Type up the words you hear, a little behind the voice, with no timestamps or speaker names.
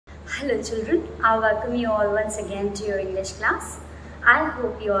Hello children, I welcome you all once again to your English class. I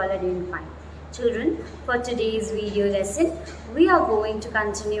hope you all are doing fine. Children, for today's video lesson, we are going to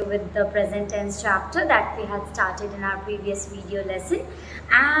continue with the present tense chapter that we had started in our previous video lesson,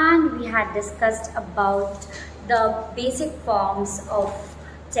 and we had discussed about the basic forms of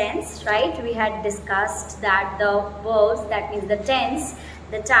tense, right? We had discussed that the verbs, that means the tense,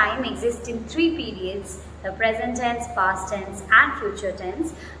 the time exists in three periods: the present tense, past tense and future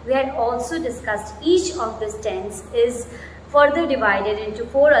tense. We had also discussed each of this tense is further divided into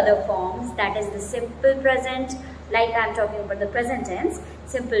four other forms, that is the simple present, like I am talking about the present tense,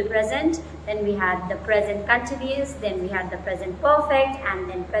 simple present, then we had the present continuous, then we had the present perfect, and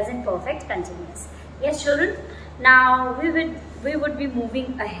then present perfect continuous. Yes children, now we would be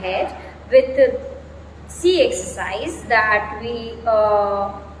moving ahead with the C exercise that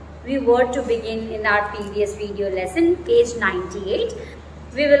we were to begin in our previous video lesson, page 98.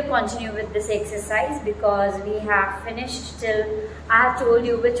 We will continue with this exercise because we have finished till I have told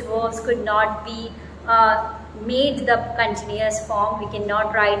you which verbs could not be made the continuous form. We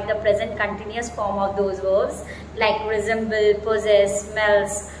cannot write the present continuous form of those verbs like resemble, possess,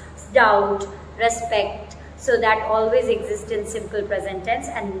 smells, doubt, respect. So that always exists in simple present tense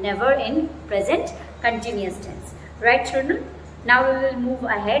and never in present continuous tense. Right children? Now we will move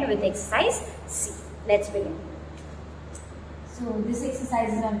ahead with exercise C. Let's begin. So this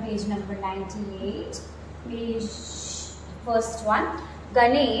exercise is on page number 98. Page first one.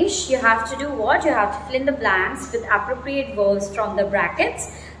 Ganesh, you have to do what? You have to fill in the blanks with appropriate verbs from the brackets.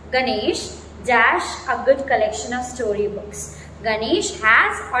 Ganesh dash a good collection of storybooks. Ganesh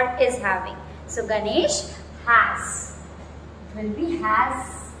has or is having. So Ganesh has. It will be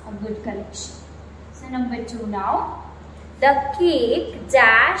has a good collection. So number 2 now. The cake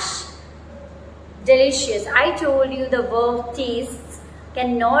dash delicious. I told you the verb tastes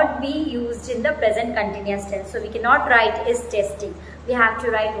cannot be used in the present continuous tense. So we cannot write is tasting. We have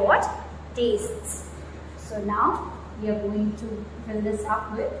to write what? Tastes. So now we are going to fill this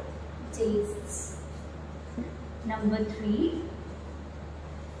up with tastes. Number 3.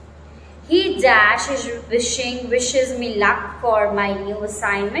 He dash is wishes me luck for my new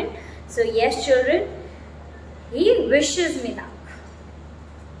assignment. So yes children, he wishes me luck.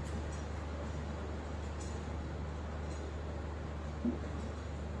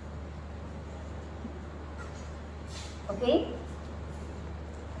 Okay.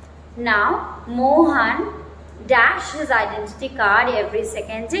 Now Mohan dash his identity card every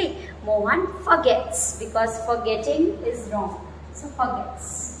second day. Mohan forgets because forgetting is wrong. So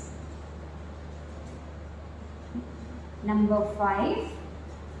forgets. Number 5.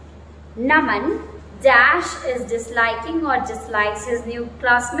 Naman dash is disliking or dislikes his new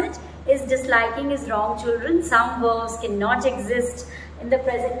classmate. Is disliking is wrong children. Some verbs cannot exist in the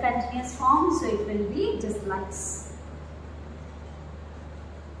present continuous form, so it will be dislikes.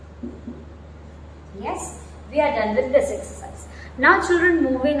 Yes, we are done with this exercise. Now children,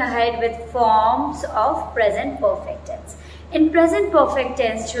 moving ahead with forms of present perfect tense. In present perfect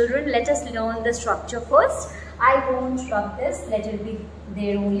tense children, let us learn the structure first. I won't rub this, let it be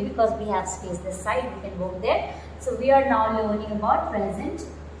there only because we have space this side, we can go there. So we are now learning about present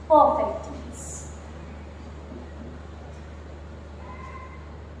perfect tense.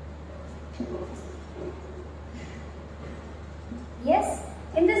 Yes,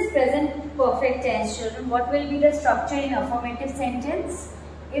 in this present perfect tense children, what will be the structure in affirmative sentence?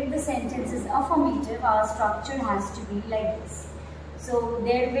 If the sentence is affirmative, our structure has to be like this. So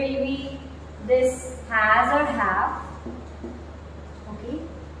there will be this has or have, okay,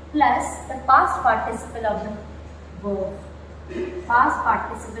 plus the past participle of the verb, past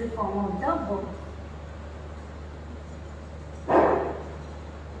participle form of the verb.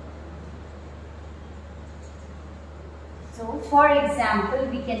 So for example,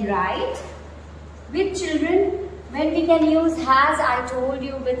 we can write with children, when we can use has, I told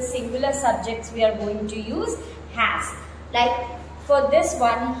you with singular subjects we are going to use has. Like for this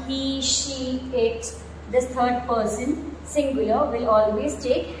one, he, she, it, this third person singular will always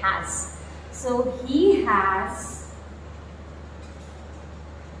take has. So he has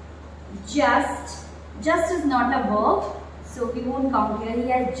just is not a verb, so we won't count here. He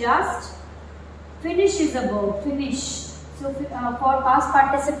has just. Finish is a verb, finish. So for past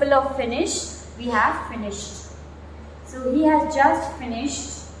participle of finish, we have finished. So he has just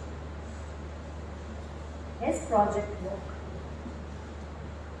finished his project work.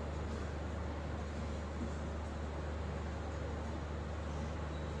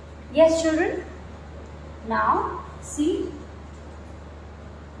 Yes children, now see,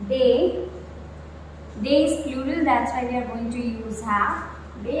 they is plural, that's why we are going to use have.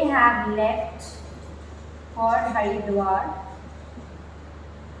 They have left for Haridwar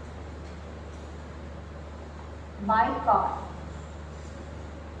by car.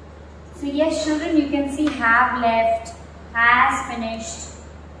 So yes children, you can see have left, has finished.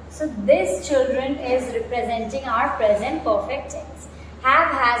 So this children is representing our present perfect tense.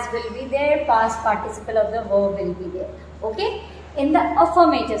 Have, has will be there, past participle of the verb will be there. Okay? In the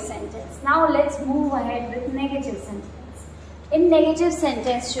affirmative sentence. Now let's move ahead with negative sentence. In negative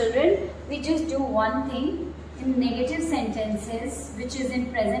sentence children, we just do one thing. In negative sentences, which is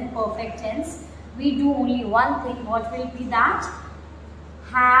in present perfect tense, we do only one thing. What will be that?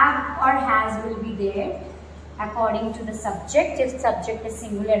 Have or has will be there according to the subject. If subject is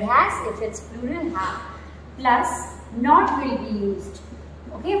singular, has. If it's plural, have. Plus not will be used.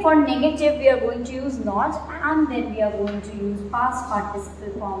 Okay, for negative we are going to use not, and then we are going to use past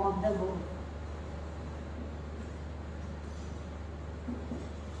participle form of the verb.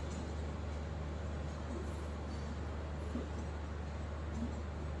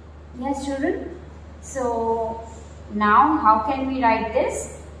 Yes children, so now how can we write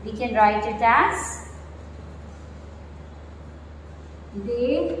this? We can write it as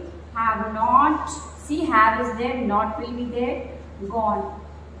they have not, see have is there, not will be there, gone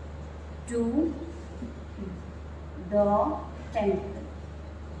to the temple.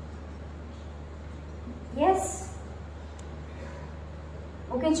 Yes?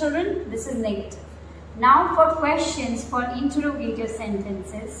 Okay children, this is negative. Now for questions for interrogative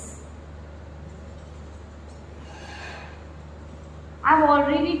sentences. I've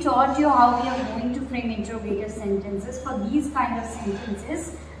already taught you how we are going to frame interrogative sentences. For these kind of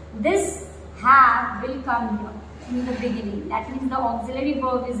sentences, this have will come here in the beginning. That means the auxiliary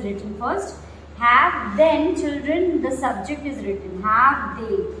verb is written first. Have, then children, the subject is written. Have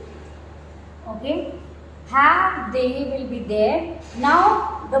they. Okay. Have they will be there.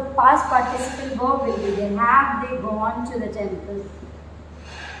 Now the past participle verb will be there. Have they gone to the temple?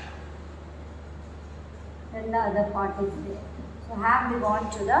 Then the other part is there. So have they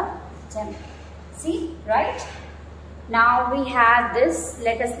gone to the temple? See, right? Now we have this.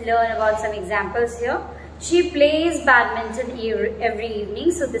 Let us learn about some examples here. She plays badminton every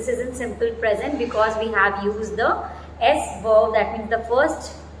evening. So this is in simple present because we have used the S verb. That means the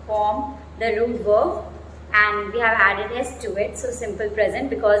first form, the root verb, and we have added S to it. So simple present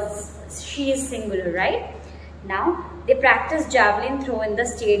because she is singular, right? Now they practice javelin throw in the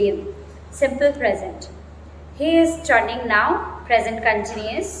stadium. Simple present. He is studying now. Present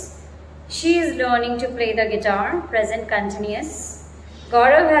continuous. She is learning to play the guitar. Present continuous.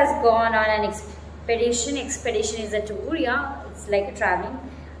 Gaurav has gone on an expedition. Expedition is a tour. Yeah, it's like a traveling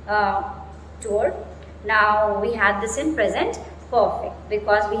tour. Now we have this in present perfect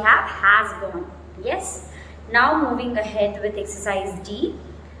because we have has gone. Yes. Now moving ahead with exercise D.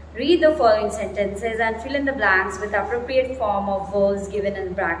 Read the following sentences and fill in the blanks with appropriate form of verbs given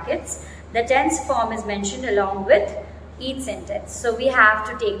in brackets. The tense form is mentioned along with each sentence. So we have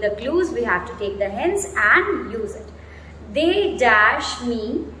to take the clues, we have to take the hints and use it. They dash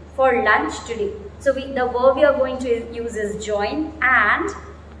me for lunch today. So the verb we are going to use is join and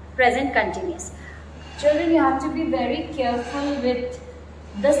present continuous. Children, you have to be very careful with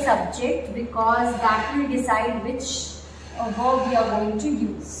the subject because that will decide which verb we are going to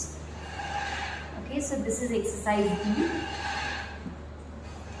use. Okay, so this is exercise D.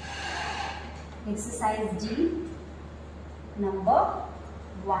 Exercise D. Number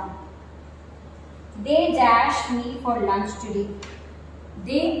 1. They dash me for lunch today.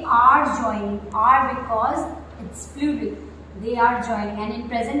 They are joining. Are because it's plural. They are joining. And in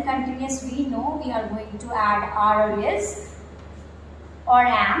present continuous we know we are going to add are or is or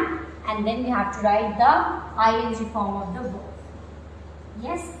am. And then we have to write the ing form of the verb.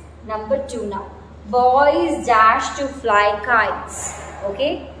 Yes. Number 2 now. Boys dash to fly kites.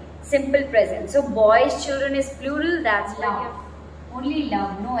 Okay. Simple present. So boys, children is plural. That's love. Only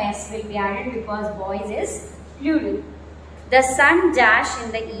love. No S will be added because boys is plural. The sun dash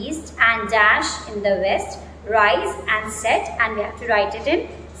in the east and dash in the west. Rise and set, and we have to write it in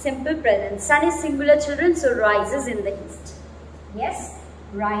simple present. Sun is singular, children, so rises in the east. Yes,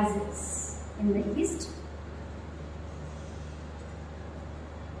 rises in the east.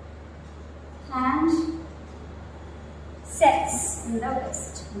 And sets in the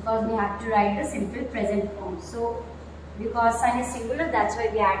west because we have to write the simple present form. So because sun is singular, that's why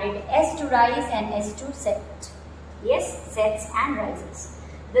we added S to rise and S to set. Yes, sets and rises.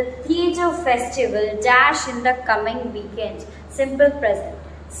 The theatre festival dash in the coming weekend. Simple present.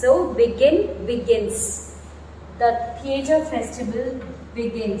 So begin, begins. The theatre festival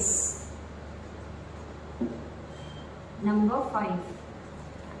begins. Number 5.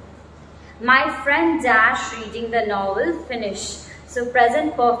 My friend dash reading the novel finished. So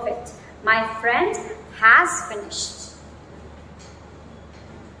present perfect. My friend has finished.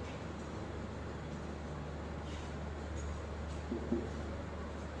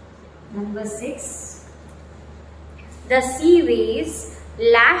 Number 6. The sea waves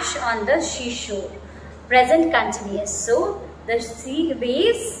lash on the seashore. Present continuous. So the sea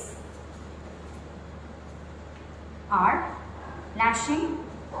waves are lashing.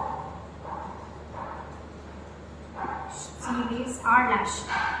 Sea waves are lashing.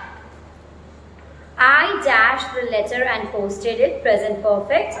 I dashed the letter and posted it. Present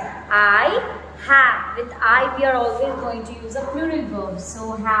perfect. I have. With I we are always going to use a plural verb.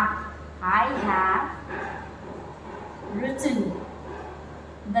 So have. I have written.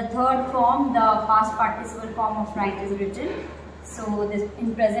 The third form, the past participle form of write is written. So this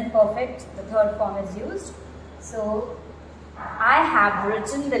in present perfect, the third form is used. So I have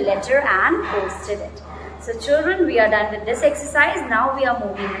written the letter and posted it. So children, we are done with this exercise. Now we are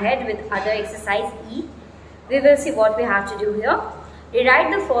moving ahead with other exercise E. We will see what we have to do here.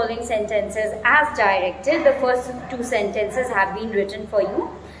 Rewrite the following sentences as directed. The first 2 sentences have been written for you.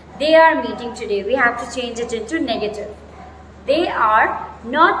 They are meeting today. We have to change it into negative. They are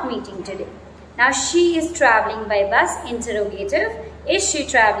not meeting today. Now she is traveling by bus. Interrogative. Is she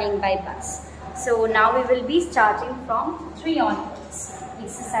traveling by bus? So now we will be starting from 3 onwards.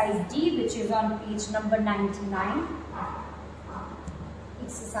 Exercise D, which is on page number 99.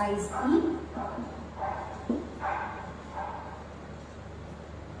 Exercise E.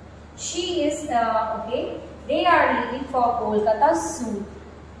 She is, okay, they are leaving for Kolkata soon.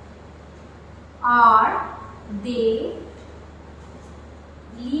 Are they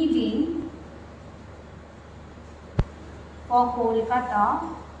leaving for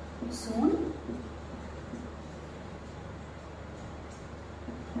Kolkata soon?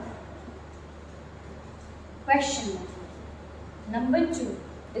 Question mark. Number 2.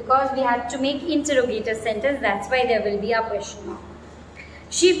 Because we had to make interrogative sentence, that's why there will be a question mark.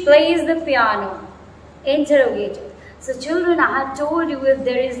 She plays the piano. Interrogative. So children, I have told you if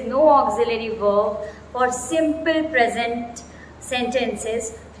there is no auxiliary verb for simple present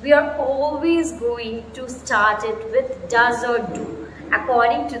sentences, we are always going to start it with does or do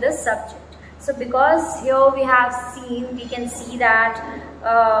according to the subject. So because here we can see that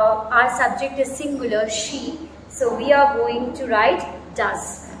our subject is singular, she. So we are going to write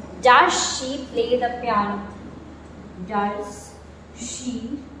does. Does she play the piano? Does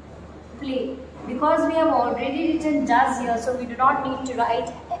she play? Because we have already written does here, so we do not need to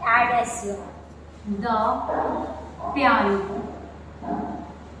add s here. The piano.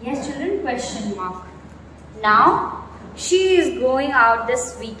 Yes children, question mark. Now, she is going out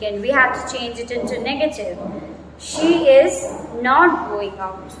this weekend. We have to change it into negative. She is not going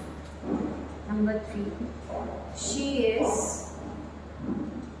out. Number 3. She is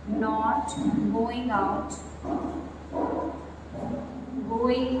not going out.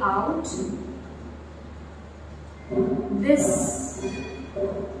 Going out this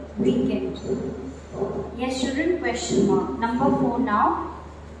weekend. Yes children, question mark. Number 4 now.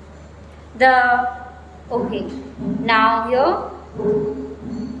 Okay, now here,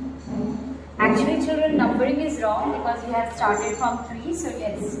 actually children, numbering is wrong because we have started from 3, so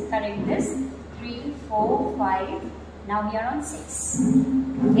let's correct this. 3, 4, 5, now we are on 6.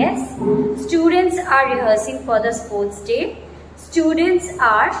 Yes, students are rehearsing for the sports day. Students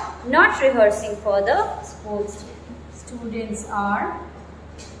are not rehearsing for the sports day. Students are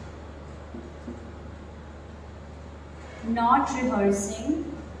not rehearsing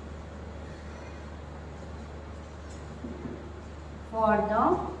for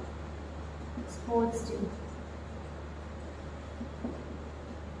the sports day.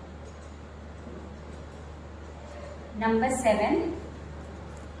 Number 7.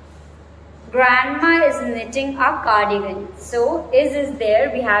 Grandma is knitting a cardigan. So is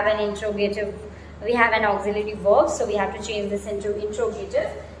there. We have an interrogative. We have an auxiliary verb. So we have to change this into interrogative.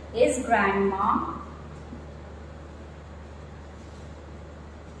 Is grandma.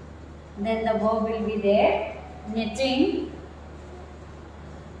 Then the verb will be there. Knitting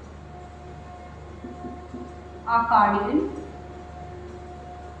a cardigan.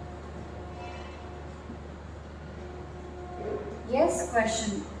 Yes,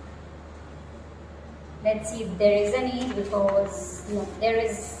 question. Let's see if there is any, because no, there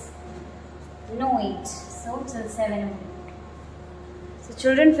is no 8. So till 7 only. So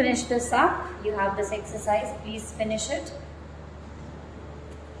children, finish this up. You have this exercise. Please finish it.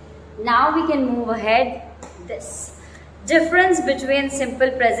 Now we can move ahead. This difference between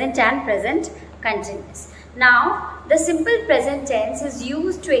simple present and present continuous. Now, the simple present tense is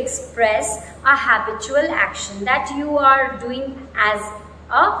used to express a habitual action that you are doing as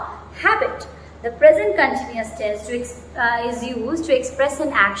a habit. The present continuous tense is used to express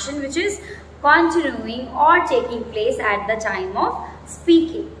an action which is continuing or taking place at the time of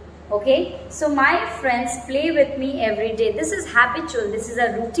speaking. Okay, so my friends play with me every day. This is habitual, this is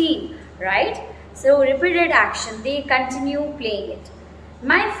a routine, right? So repeated action, they continue playing it.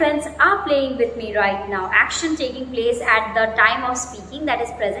 My friends are playing with me right now. Action taking place at the time of speaking, that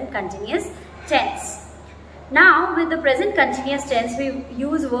is present continuous tense. Now with the present continuous tense, we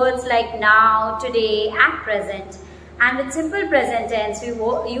use words like now, today, at present. And with simple present tense, we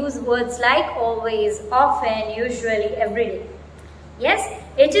use words like always, often, usually, every day. Yes,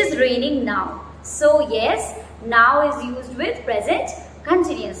 it is raining now. So yes, now is used with present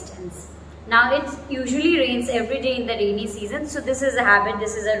continuous tense. Now it usually rains every day in the rainy season. So this is a habit,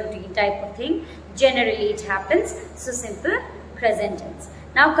 this is a routine type of thing. Generally it happens. So simple present tense.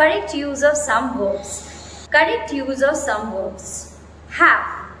 Now correct use of some verbs. Correct use of some verbs.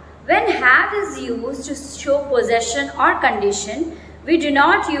 Have. When have is used to show possession or condition, we do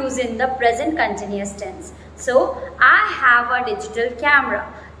not use in the present continuous tense. So I have a digital camera.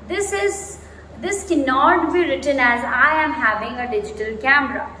 This cannot be written as I am having a digital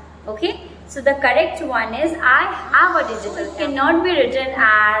camera. Okay. So the correct one is I have a digital camera. It cannot be written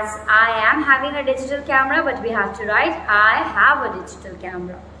as I am having a digital camera, but we have to write I have a digital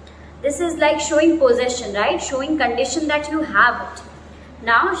camera. This is like showing possession, right? Showing condition that you have it.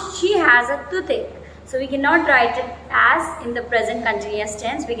 Now she has a toothache. So we cannot write it as in the present continuous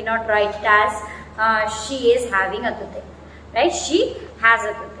tense. We cannot write it as she is having a toothache, right? She has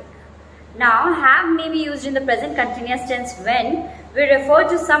a toothache. Now have may be used in the present continuous tense when we refer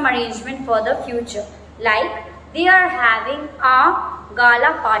to some arrangement for the future. Like they are having a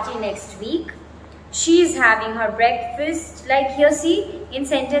gala party next week. She is having her breakfast. Like here see in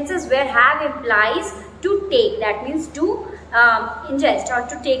sentences where have implies to take. That means to ingest or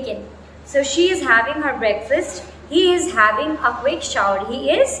to take in. So she is having her breakfast. He is having a quick shower.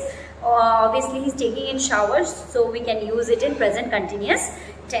 He is obviously he's taking in showers. So we can use it in present continuous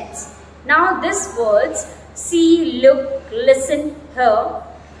tense. Now these words see, look, listen, hear.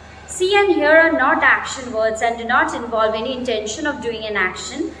 See and hear are not action words and do not involve any intention of doing an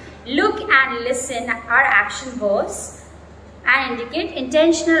action. Look and listen are action verbs and indicate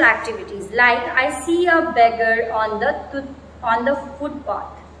intentional activities. Like I see a beggar on the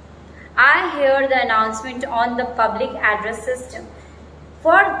footpath. I hear the announcement on the public address system.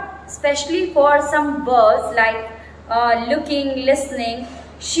 Especially for some verbs like looking, listening.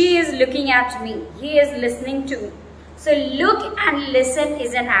 She is looking at me. He is listening to me. So look and listen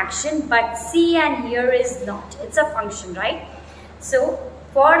is an action, but see and hear is not. It's a function, right? So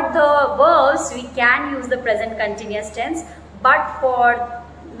for the verbs, we can use the present continuous tense, but for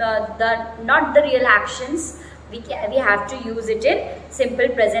not the real actions, we have to use it in simple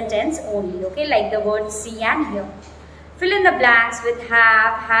present tense only. Okay, like the words see and hear. Fill in the blanks with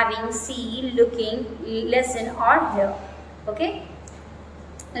have, having, see, looking, listen, or hear. Okay.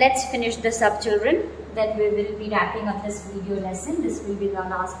 Let's finish this up, children. Then we will be wrapping up this video lesson. This will be the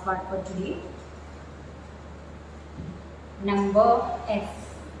last part for today. Number F.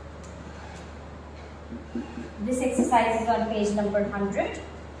 This exercise is on page number 100.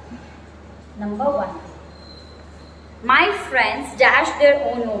 Number 1. My friends dash their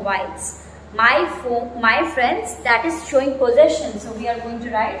own mobiles. My friends, that is showing possession. So we are going to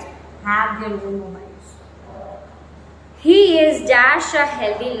write have their own mobiles. He is dash a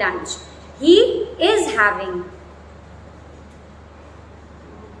healthy lunch. He is having.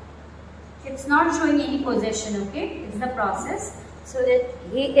 It's not showing any possession, okay? It's the process. So that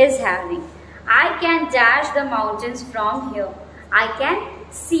he is having. I can dash the mountains from here. I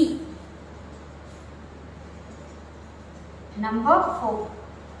can see. Number 4.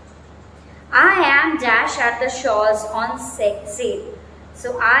 I am dash at the shawls on sale.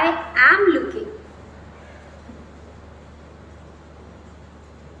 So I am looking.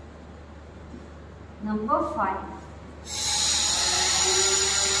 Number 5.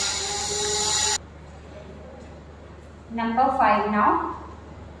 Number 5 now.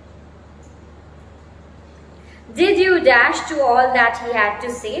 Did you dash to all that he had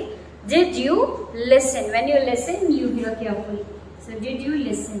to say? Did you listen? When you listen, you hear carefully. So did you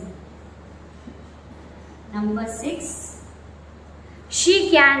listen? Number 6.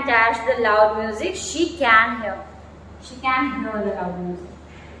 She can dash the loud music. She can hear. She can hear the loud music.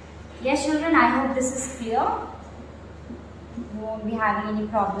 Yes, children, I hope this is clear. You won't be having any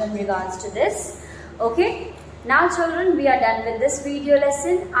problem in regards to this. Okay. Now children, we are done with this video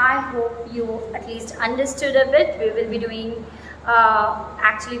lesson. I hope you at least understood a bit. We will be doing, I'll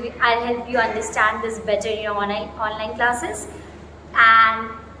help you understand this better in your online classes.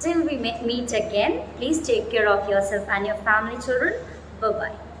 And till we meet again, please take care of yourself and your family, children.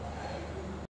 Bye-bye.